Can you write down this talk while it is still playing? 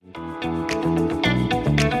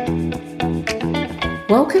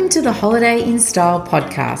Welcome to the Holiday in Style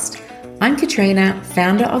podcast. I'm Katrina,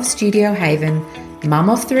 founder of Studio Haven, mum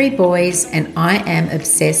of 3 boys, and I am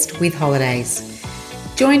obsessed with holidays.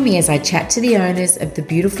 Join me as I chat to the owners of the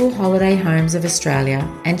beautiful holiday homes of Australia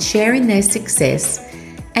and share in their success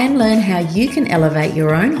and learn how you can elevate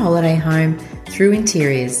your own holiday home through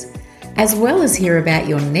interiors, as well as hear about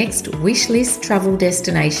your next wish list travel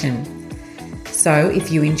destination. So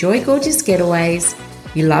if you enjoy gorgeous getaways,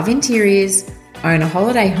 you love interiors, own a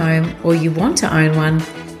holiday home, or you want to own one,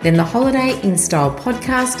 then the Holiday in Style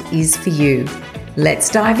podcast is for you. Let's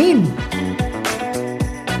dive in.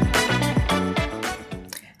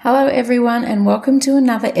 Hello everyone, and welcome to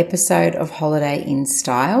another episode of Holiday in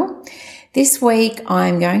Style. This week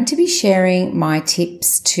I'm going to be sharing my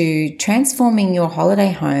tips to transforming your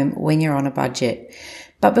holiday home when you're on a budget.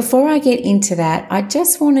 But before I get into that, I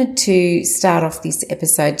just wanted to start off this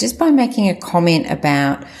episode just by making a comment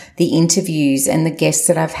about the interviews and the guests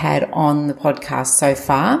that I've had on the podcast so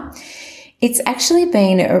far. It's actually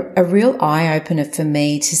been a real eye-opener for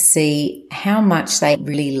me to see how much they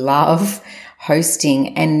really love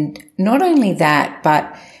hosting. And not only that,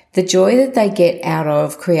 but the joy that they get out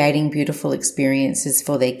of creating beautiful experiences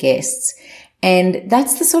for their guests. And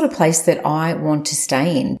that's the sort of place that I want to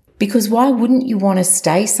stay in. Because why wouldn't you want to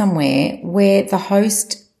stay somewhere where the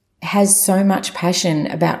host has so much passion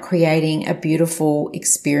about creating a beautiful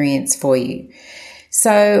experience for you?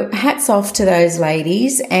 So hats off to those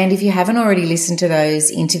ladies. And if you haven't already listened to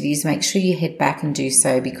those interviews, make sure you head back and do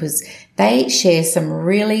so, because they share some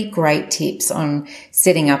really great tips on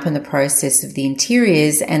setting up in the process of the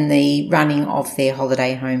interiors and the running of their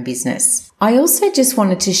holiday home business. I also just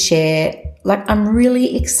wanted to share, I'm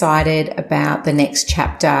really excited about the next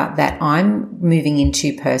chapter that I'm moving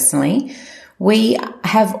into personally. We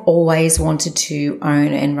have always wanted to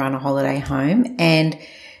own and run a holiday home, and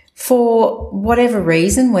for whatever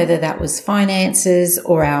reason, whether that was finances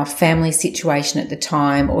or our family situation at the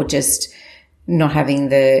time or just not having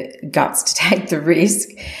the guts to take the risk,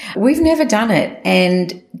 we've never done it.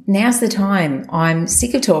 And now's the time. I'm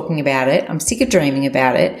sick of talking about it. I'm sick of dreaming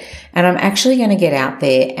about it. And I'm actually going to get out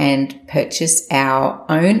there and purchase our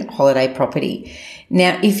own holiday property.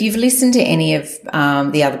 Now, if you've listened to any of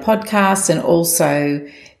the other podcasts, and also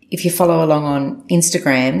if you follow along on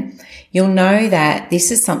Instagram, you'll know that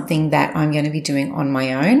this is something that I'm going to be doing on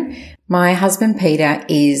my own. My husband, Peter,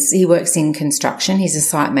 he works in construction. He's a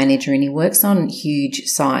site manager and he works on huge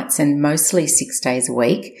sites and mostly 6 days a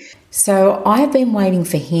week. So I've been waiting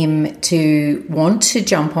for him to want to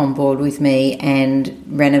jump on board with me and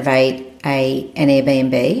renovate an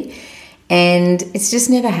Airbnb. And it's just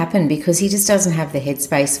never happened because he just doesn't have the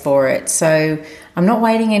headspace for it. So I'm not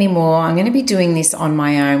waiting anymore. I'm going to be doing this on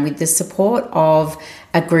my own with the support of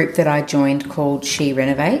a group that I joined called She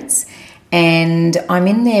Renovates. And I'm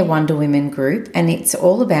in their Wonder Women group, and it's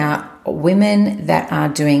all about women that are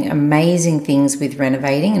doing amazing things with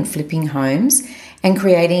renovating and flipping homes and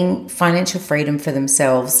creating financial freedom for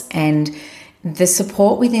themselves. And the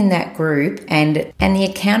support within that group and the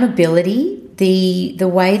accountability, the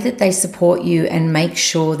way that they support you and make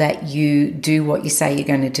sure that you do what you say you're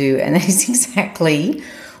going to do. And that is exactly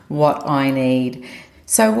what I need.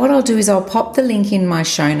 So what I'll do is I'll pop the link in my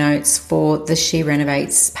show notes for the She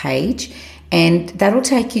Renovates page, and that'll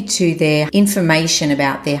take you to their information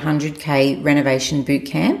about their 100K renovation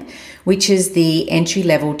bootcamp, which is the entry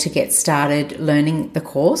level to get started learning the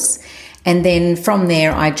course. And then from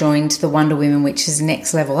there, I joined the Wonder Women, which is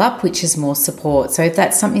next level up, which is more support. So if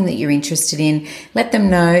that's something that you're interested in, let them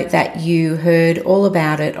know that you heard all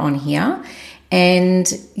about it on here. And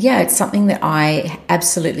yeah, it's something that I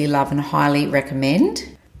absolutely love and highly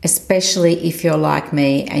recommend, especially if you're like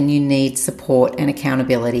me and you need support and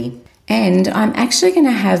accountability. And I'm actually going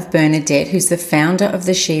to have Bernadette, who's the founder of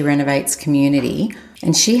the She Renovates community,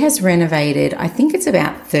 and she has renovated, I think it's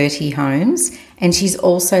about 30 homes, and she's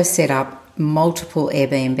also set up multiple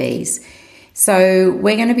Airbnbs. So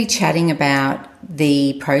we're going to be chatting about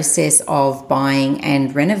the process of buying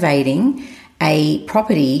and renovating a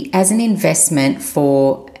property as an investment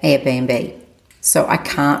for Airbnb. So I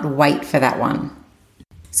can't wait for that one.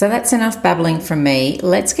 So that's enough babbling from me.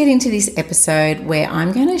 Let's get into this episode where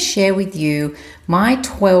I'm going to share with you my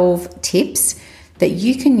 12 tips that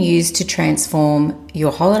you can use to transform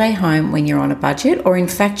your holiday home when you're on a budget, or in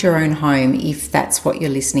fact your own home if that's what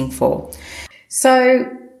you're listening for. So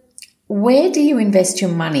where do you invest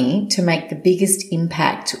your money to make the biggest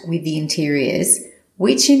impact with the interiors,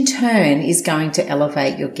 which in turn is going to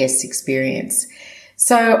elevate your guest experience?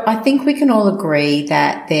 So I think we can all agree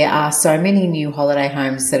that there are so many new holiday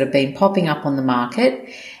homes that have been popping up on the market,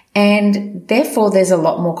 and therefore there's a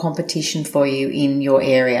lot more competition for you in your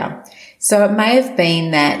area. So it may have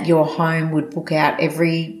been that your home would book out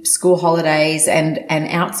every school holidays and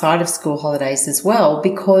outside of school holidays as well,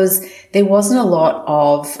 because there wasn't a lot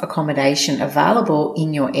of accommodation available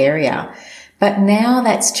in your area. But now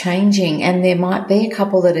that's changing, and there might be a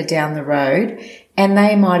couple that are down the road and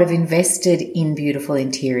they might have invested in beautiful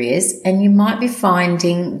interiors, and you might be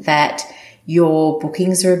finding that your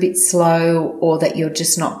bookings are a bit slow, or that you're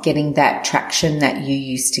just not getting that traction that you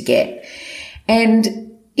used to get. And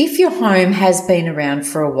if your home has been around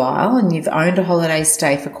for a while and you've owned a holiday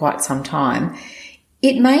stay for quite some time,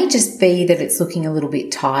 it may just be that it's looking a little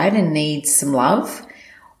bit tired and needs some love.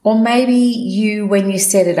 Or maybe when you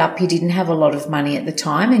set it up, you didn't have a lot of money at the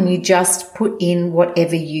time and you just put in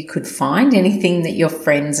whatever you could find, anything that your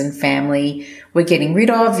friends and family were getting rid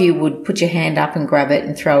of. You would put your hand up and grab it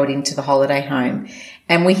and throw it into the holiday home.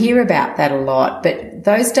 And we hear about that a lot, but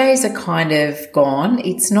those days are kind of gone.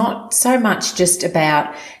 It's not so much just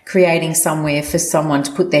about creating somewhere for someone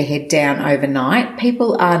to put their head down overnight.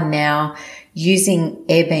 People are now using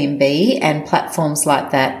Airbnb and platforms like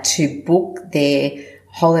that to book their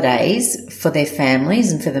holidays for their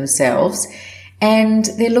families and for themselves. And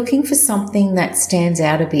they're looking for something that stands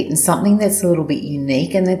out a bit and something that's a little bit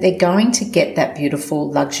unique, and that they're going to get that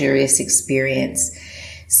beautiful, luxurious experience.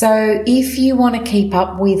 So if you want to keep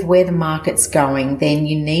up with where the market's going, then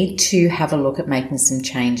you need to have a look at making some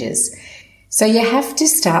changes. So you have to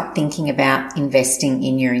start thinking about investing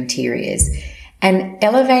in your interiors and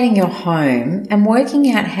elevating your home and working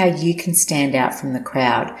out how you can stand out from the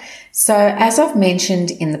crowd. So as I've mentioned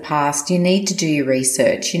in the past, you need to do your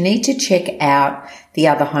research. You need to check out the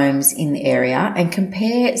other homes in the area and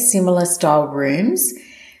compare similar style rooms.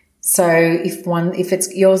 So if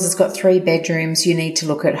yours has got 3 bedrooms, you need to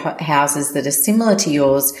look at houses that are similar to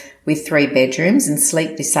yours with 3 bedrooms and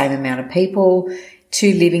sleep the same amount of people.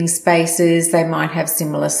 2 living spaces, they might have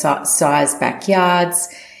similar size backyards.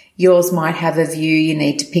 Yours might have a view. You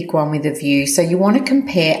need to pick one with a view. So you want to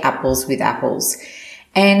compare apples with apples.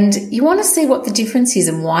 And you want to see what the difference is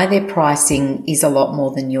and why their pricing is a lot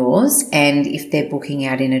more than yours, and if they're booking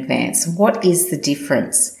out in advance. What is the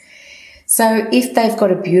difference? So if they've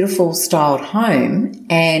got a beautiful styled home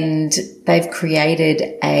and they've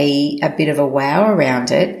created a bit of a wow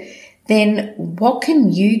around it, then what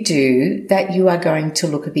can you do that you are going to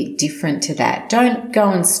look a bit different to that? Don't go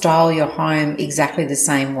and style your home exactly the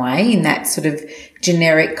same way in that sort of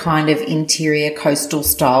generic kind of interior coastal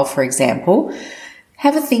style, for example.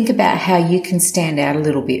 Have a think about how you can stand out a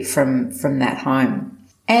little bit from that home.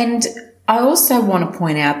 And I also want to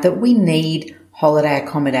point out that we need holiday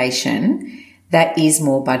accommodation that is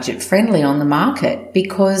more budget friendly on the market,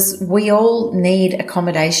 because we all need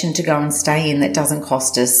accommodation to go and stay in that doesn't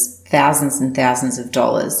cost us thousands and thousands of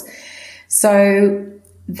dollars. So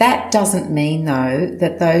that doesn't mean, though,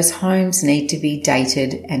 that those homes need to be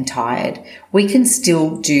dated and tired. We can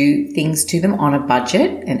still do things to them on a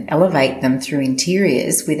budget and elevate them through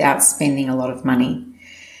interiors without spending a lot of money.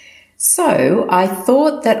 So I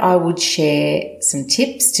thought that I would share some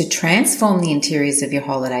tips to transform the interiors of your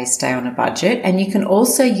holiday stay on a budget, and you can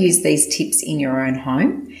also use these tips in your own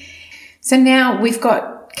home. So now we've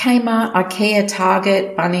got Kmart, IKEA,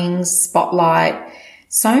 Target, Bunnings, Spotlight,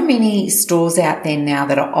 so many stores out there now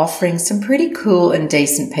that are offering some pretty cool and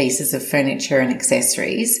decent pieces of furniture and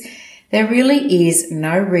accessories. There really is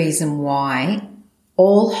no reason why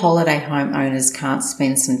all holiday home owners can't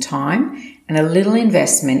spend some time and a little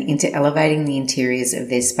investment into elevating the interiors of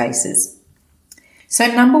their spaces. So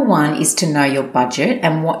number 1 is to know your budget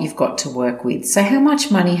and what you've got to work with. So how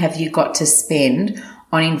much money have you got to spend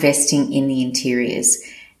on investing in the interiors?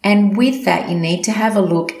 And with that, you need to have a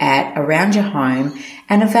look at around your home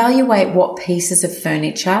and evaluate what pieces of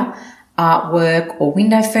furniture, artwork or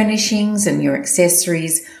window furnishings and your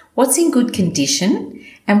accessories, what's in good condition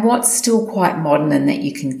and what's still quite modern and that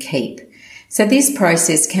you can keep. So this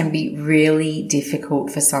process can be really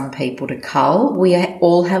difficult for some people to cull. We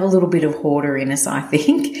all have a little bit of hoarder in us, I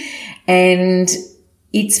think, and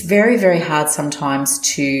it's very, very hard sometimes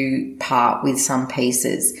to part with some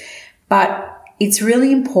pieces. But it's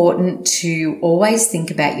really important to always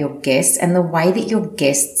think about your guests and the way that your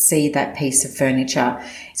guests see that piece of furniture.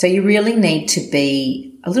 So you really need to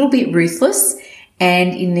be a little bit ruthless,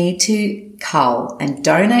 and you need to cull and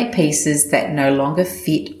donate pieces that no longer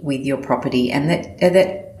fit with your property and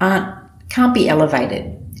that can't be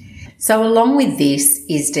elevated. So along with this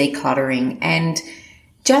is decluttering and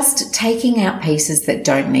just taking out pieces that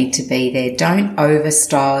don't need to be there. Don't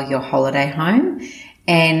overstyle your holiday home,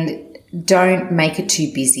 and don't make it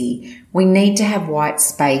too busy. We need to have white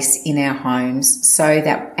space in our homes so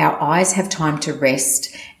that our eyes have time to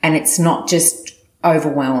rest and it's not just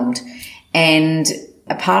overwhelmed. And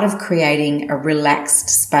a part of creating a relaxed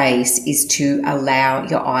space is to allow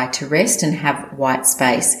your eye to rest and have white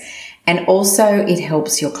space. And also it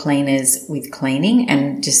helps your cleaners with cleaning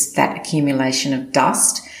and just that accumulation of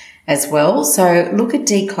dust as well. So look at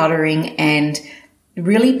decluttering and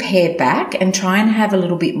really pare back and try and have a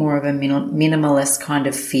little bit more of a minimalist kind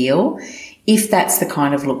of feel if that's the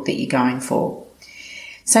kind of look that you're going for.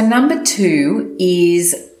 So number 2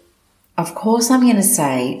 is, of course, I'm going to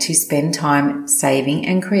say to spend time saving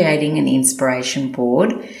and creating an inspiration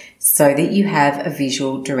board so that you have a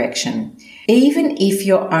visual direction. Even if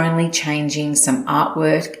you're only changing some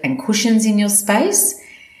artwork and cushions in your space,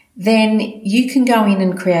 then you can go in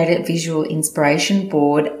and create a visual inspiration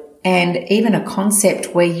board and even a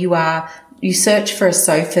concept where you search for a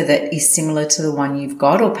sofa that is similar to the one you've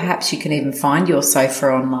got, or perhaps you can even find your sofa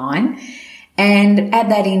online and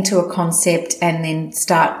add that into a concept and then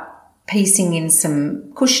start piecing in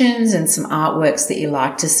some cushions and some artworks that you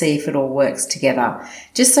like to see if it all works together,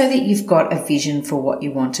 just so that you've got a vision for what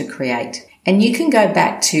you want to create. And you can go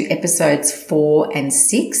back to episodes 4 and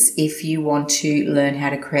 6 if you want to learn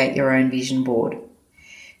how to create your own vision board.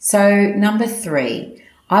 So number 3,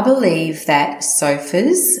 I believe that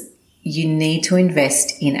sofas, you need to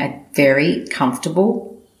invest in a very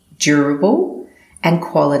comfortable, durable, and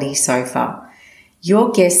quality sofa.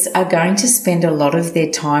 Your guests are going to spend a lot of their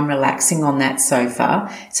time relaxing on that sofa,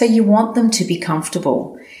 so you want them to be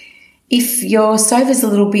comfortable. If your sofa's a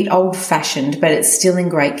little bit old-fashioned, but it's still in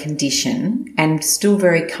great condition and still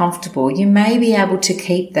very comfortable, you may be able to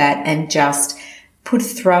keep that and just put a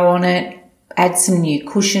throw on it, add some new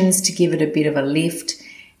cushions to give it a bit of a lift,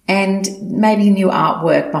 and maybe new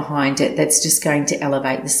artwork behind it that's just going to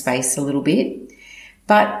elevate the space a little bit.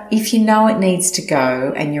 But if you know it needs to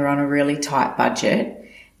go and you're on a really tight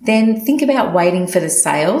budget, then think about waiting for the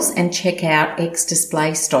sales and check out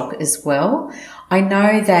ex-display stock as well. I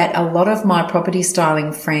know that a lot of my property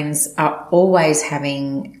styling friends are always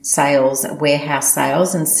having sales, warehouse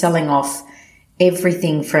sales, and selling off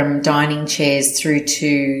everything from dining chairs through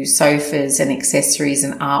to sofas and accessories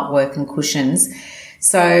and artwork and cushions.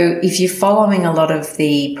 So if you're following a lot of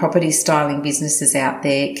the property styling businesses out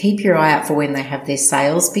there, keep your eye out for when they have their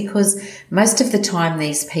sales, because most of the time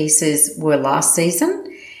these pieces were last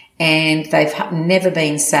season and they've never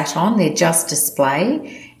been sat on. They're just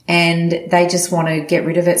display and they just want to get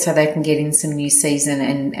rid of it so they can get in some new season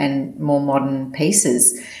and more modern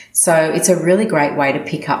pieces. So it's a really great way to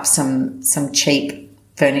pick up some cheap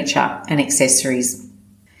furniture and accessories.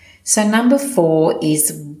 So number 4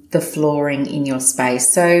 is the flooring in your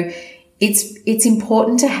space. So it's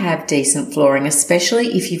important to have decent flooring, especially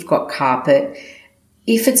if you've got carpet.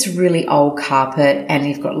 If it's really old carpet and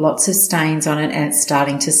you've got lots of stains on it and it's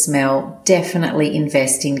starting to smell, definitely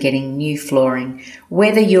invest in getting new flooring.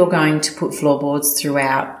 Whether you're going to put floorboards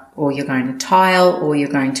throughout or you're going to tile or you're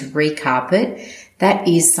going to recarpet, that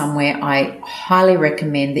is somewhere I highly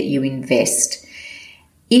recommend that you invest.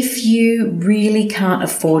 If you really can't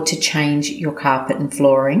afford to change your carpet and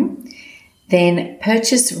flooring, then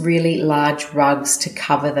purchase really large rugs to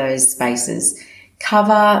cover those spaces.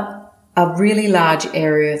 Cover a really large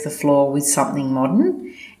area of the floor with something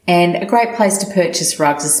modern. And a great place to purchase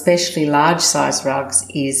rugs, especially large size rugs,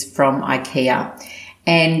 is from IKEA.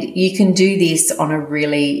 And you can do this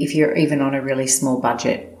if you're even on a really small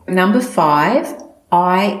budget. Number 5,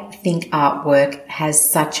 I think artwork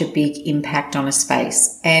has such a big impact on a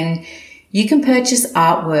space, and you can purchase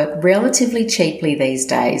artwork relatively cheaply these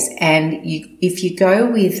days. And if you go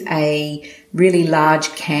with a really large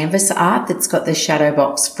canvas art that's got the shadow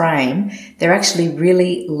box frame, they're actually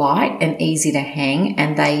really light and easy to hang,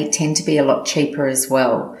 and they tend to be a lot cheaper as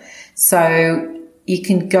well. So you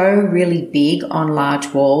can go really big on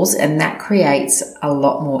large walls, and that creates a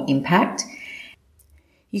lot more impact.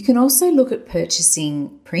 You can also look at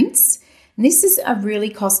purchasing prints. And this is a really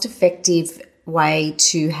cost-effective way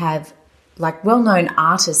to have well-known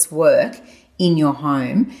artists' work in your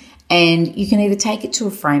home, and you can either take it to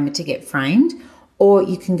a framer to get framed, or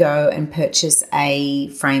you can go and purchase a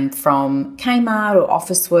frame from Kmart or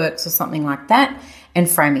Officeworks or something like that and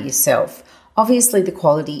frame it yourself. Obviously, the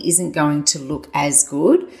quality isn't going to look as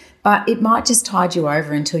good, but it might just tide you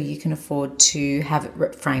over until you can afford to have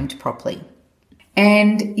it framed properly.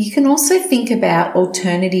 And you can also think about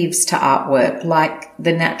alternatives to artwork, like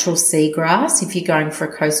the natural seagrass if you're going for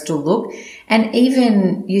a coastal look. And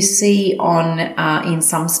even you see in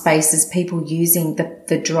some spaces people using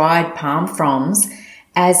the dried palm fronds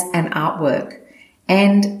as an artwork.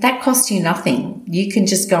 And that costs you nothing. You can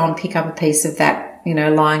just go and pick up a piece of that,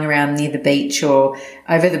 lying around near the beach or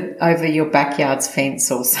over your backyard's fence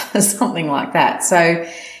or something like that. So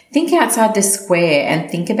think outside the square and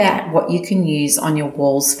think about what you can use on your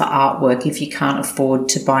walls for artwork if you can't afford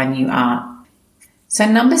to buy new art. So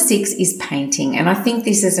number 6 is painting, and I think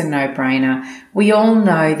this is a no-brainer. We all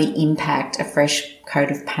know the impact a fresh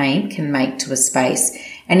coat of paint can make to a space.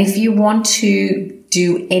 And if you want to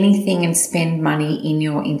do anything and spend money in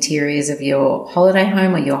your interiors of your holiday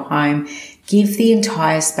home or your home, give the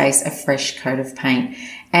entire space a fresh coat of paint.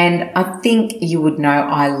 And I think you would know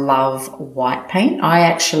I love white paint. I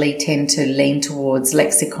actually tend to lean towards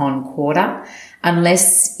Lexicon Quarter,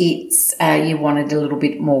 unless it's you wanted a little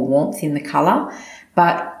bit more warmth in the colour.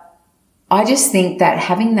 But I just think that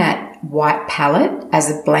having that white palette as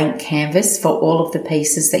a blank canvas for all of the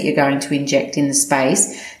pieces that you're going to inject in the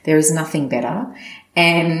space, there is nothing better.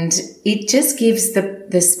 And it just gives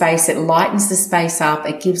the space, it lightens the space up,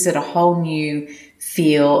 it gives it a whole new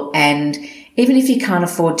feel. And even if you can't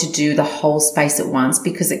afford to do the whole space at once,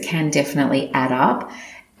 because it can definitely add up,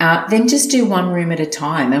 then just do one room at a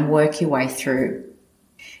time and work your way through.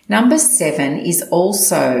 Number 7 is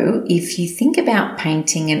also if you think about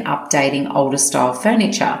painting and updating older style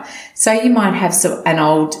furniture. So you might have an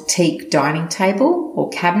old teak dining table or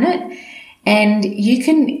cabinet, and you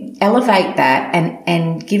can elevate that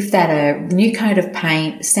and give that a new coat of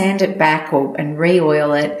paint, sand it back and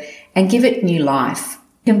re-oil it and give it new life.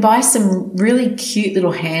 You can buy some really cute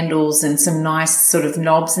little handles and some nice sort of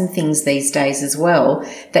knobs and things these days as well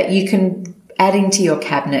that you can add into your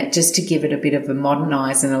cabinet just to give it a bit of a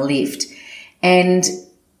modernize and a lift. And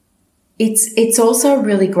it's also a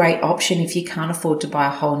really great option if you can't afford to buy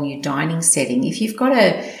a whole new dining setting. If you've got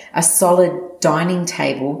a solid dining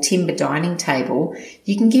table, timber dining table,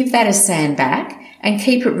 you can give that a sand back and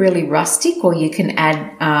keep it really rustic, or you can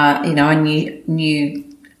add, a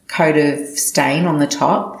new coat of stain on the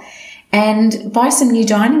top and buy some new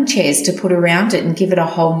dining chairs to put around it and give it a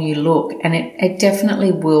whole new look. And it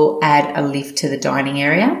definitely will add a lift to the dining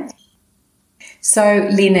area. So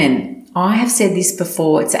linen, I have said this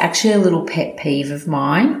before, it's actually a little pet peeve of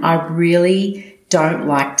mine. I really don't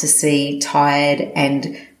like to see tired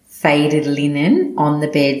and faded linen on the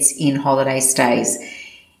beds in holiday stays.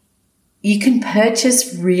 You can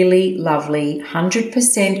purchase really lovely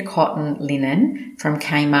 100% cotton linen from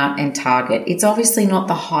Kmart and Target. It's obviously not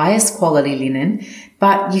the highest quality linen,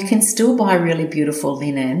 but you can still buy really beautiful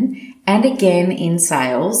linen. And again, in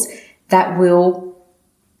sales, that will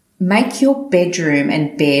make your bedroom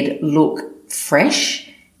and bed look fresh,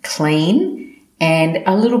 clean, and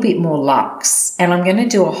a little bit more luxe. And I'm going to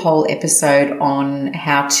do a whole episode on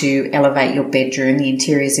how to elevate your bedroom, the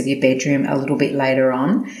interiors of your bedroom, a little bit later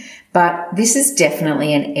on. But this is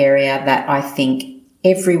definitely an area that I think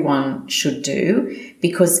everyone should do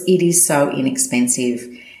because it is so inexpensive.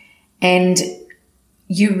 And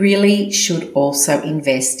you really should also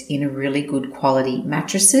invest in a really good quality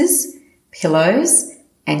mattresses, pillows,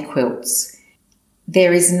 and quilts.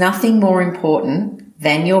 There is nothing more important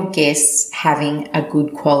than your guests having a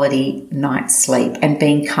good quality night's sleep and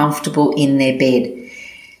being comfortable in their bed.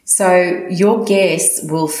 So your guests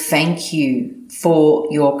will thank you for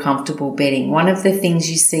your comfortable bedding. One of the things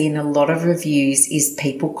you see in a lot of reviews is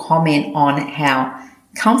people comment on how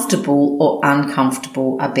comfortable or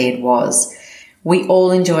uncomfortable a bed was. We all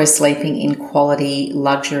enjoy sleeping in quality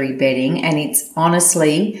luxury bedding, and it's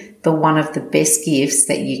honestly one of the best gifts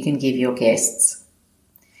that you can give your guests.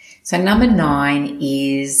 So number 9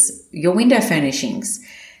 is your window furnishings.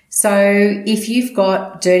 So if you've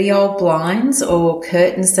got dirty old blinds or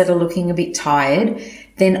curtains that are looking a bit tired,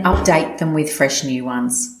 then update them with fresh new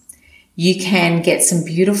ones. You can get some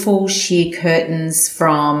beautiful sheer curtains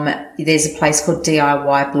there's a place called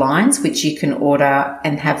DIY Blinds, which you can order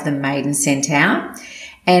and have them made and sent out.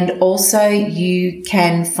 And also you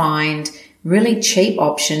can find really cheap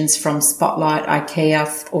options from Spotlight,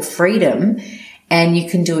 IKEA or Freedom, and you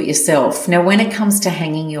can do it yourself. Now, when it comes to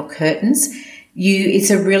hanging your curtains, it's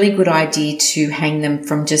a really good idea to hang them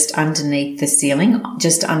from just underneath the ceiling,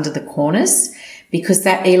 just under the corners, because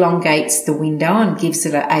that elongates the window and gives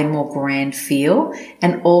it a more grand feel.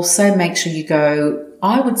 And also make sure you go,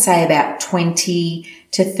 I would say about 20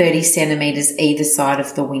 to 30 centimeters either side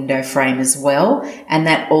of the window frame as well. And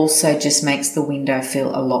that also just makes the window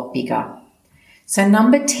feel a lot bigger. So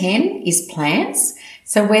number 10 is plants.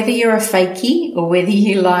 So whether you're a fakie or whether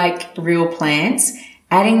you like real plants,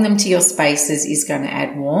 adding them to your spaces is going to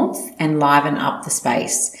add warmth and liven up the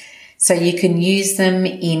space. So you can use them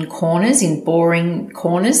in corners, in boring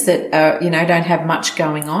corners that don't have much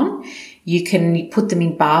going on. You can put them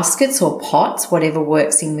in baskets or pots, whatever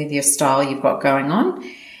works in with your style you've got going on.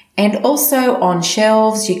 And also on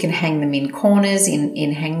shelves, you can hang them in corners,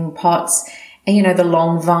 in hanging pots. And, the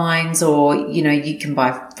long vines, or, you can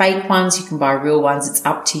buy fake ones, you can buy real ones. It's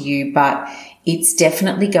up to you, but it's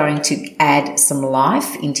definitely going to add some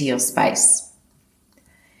life into your space.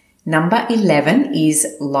 Number 11 is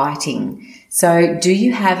lighting. So do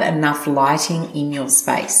you have enough lighting in your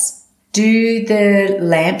space? Do the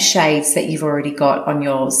lampshades that you've already got on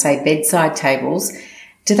your, say, bedside tables,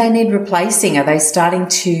 do they need replacing? Are they starting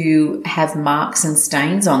to have marks and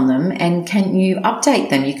stains on them? And can you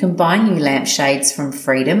update them? You can buy new lampshades from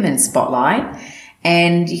Freedom and Spotlight,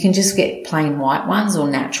 and you can just get plain white ones or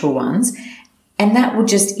natural ones. And that will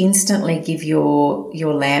just instantly give your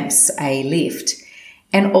lamps a lift.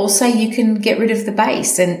 And also you can get rid of the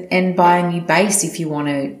base and buy a new base if you want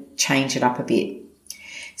to change it up a bit.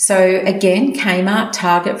 So again, Kmart,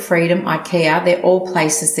 Target, Freedom, IKEA, they're all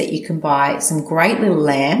places that you can buy some great little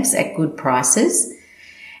lamps at good prices.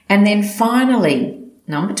 And then finally,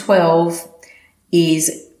 number 12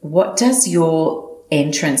 is, what does your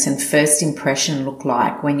entrance and first impression look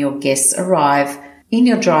like when your guests arrive in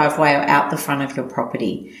your driveway or out the front of your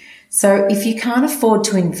property? So if you can't afford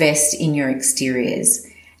to invest in your exteriors,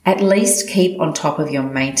 at least keep on top of your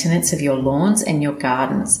maintenance of your lawns and your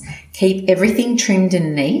gardens. Keep everything trimmed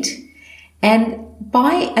and neat, and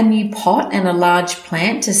buy a new pot and a large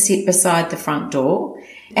plant to sit beside the front door,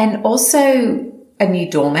 and also a new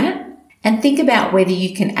doormat. And think about whether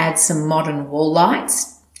you can add some modern wall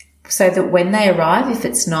lights so that when they arrive, if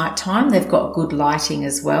it's nighttime, they've got good lighting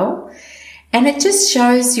as well. And it just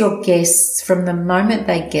shows your guests from the moment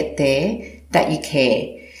they get there that you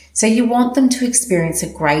care. So you want them to experience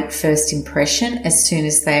a great first impression as soon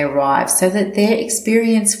as they arrive, so that their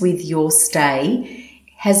experience with your stay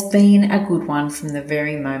has been a good one from the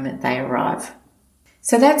very moment they arrive.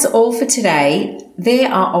 So that's all for today.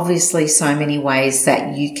 There are obviously so many ways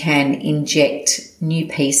that you can inject new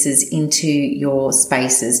pieces into your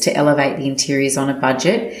spaces to elevate the interiors on a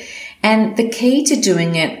budget. And the key to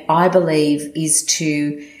doing it, I believe, is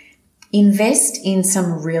to invest in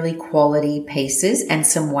some really quality pieces and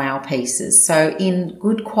some wow pieces. So in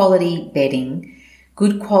good quality bedding,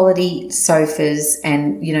 good quality sofas,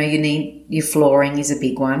 and, you need your flooring is a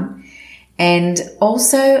big one. And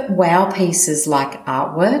also wow pieces like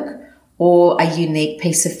artwork or a unique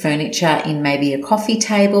piece of furniture in maybe a coffee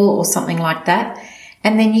table or something like that.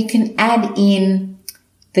 And then you can add in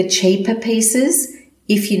the cheaper pieces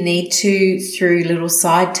if you need to, through little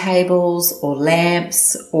side tables or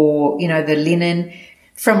lamps or, the linen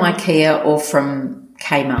from IKEA or from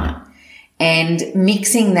Kmart. And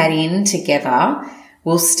mixing that in together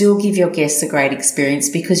will still give your guests a great experience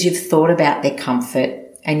because you've thought about their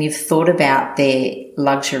comfort and you've thought about their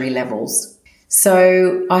luxury levels.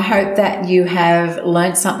 So I hope that you have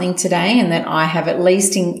learned something today and that I have at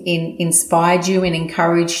least inspired you and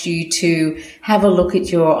encouraged you to have a look at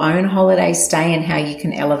your own holiday stay and how you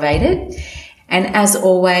can elevate it. And as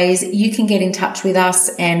always, you can get in touch with us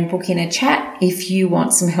and book in a chat if you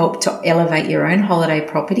want some help to elevate your own holiday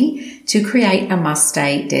property to create a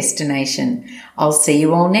must-stay destination. I'll see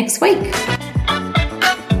you all next week.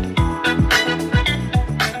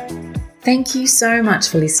 Thank you so much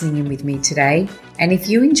for listening in with me today. And if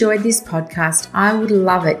you enjoyed this podcast, I would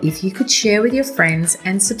love it if you could share with your friends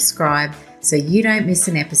and subscribe so you don't miss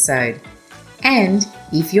an episode. And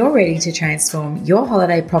if you're ready to transform your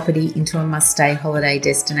holiday property into a must-stay holiday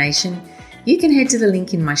destination, you can head to the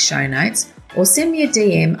link in my show notes or send me a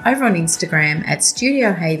DM over on Instagram at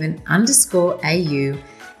studiohaven_au,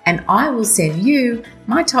 and I will send you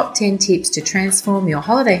my top 10 tips to transform your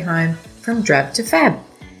holiday home from drab to fab.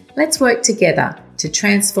 Let's work together to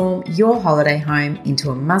transform your holiday home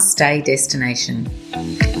into a must-stay destination.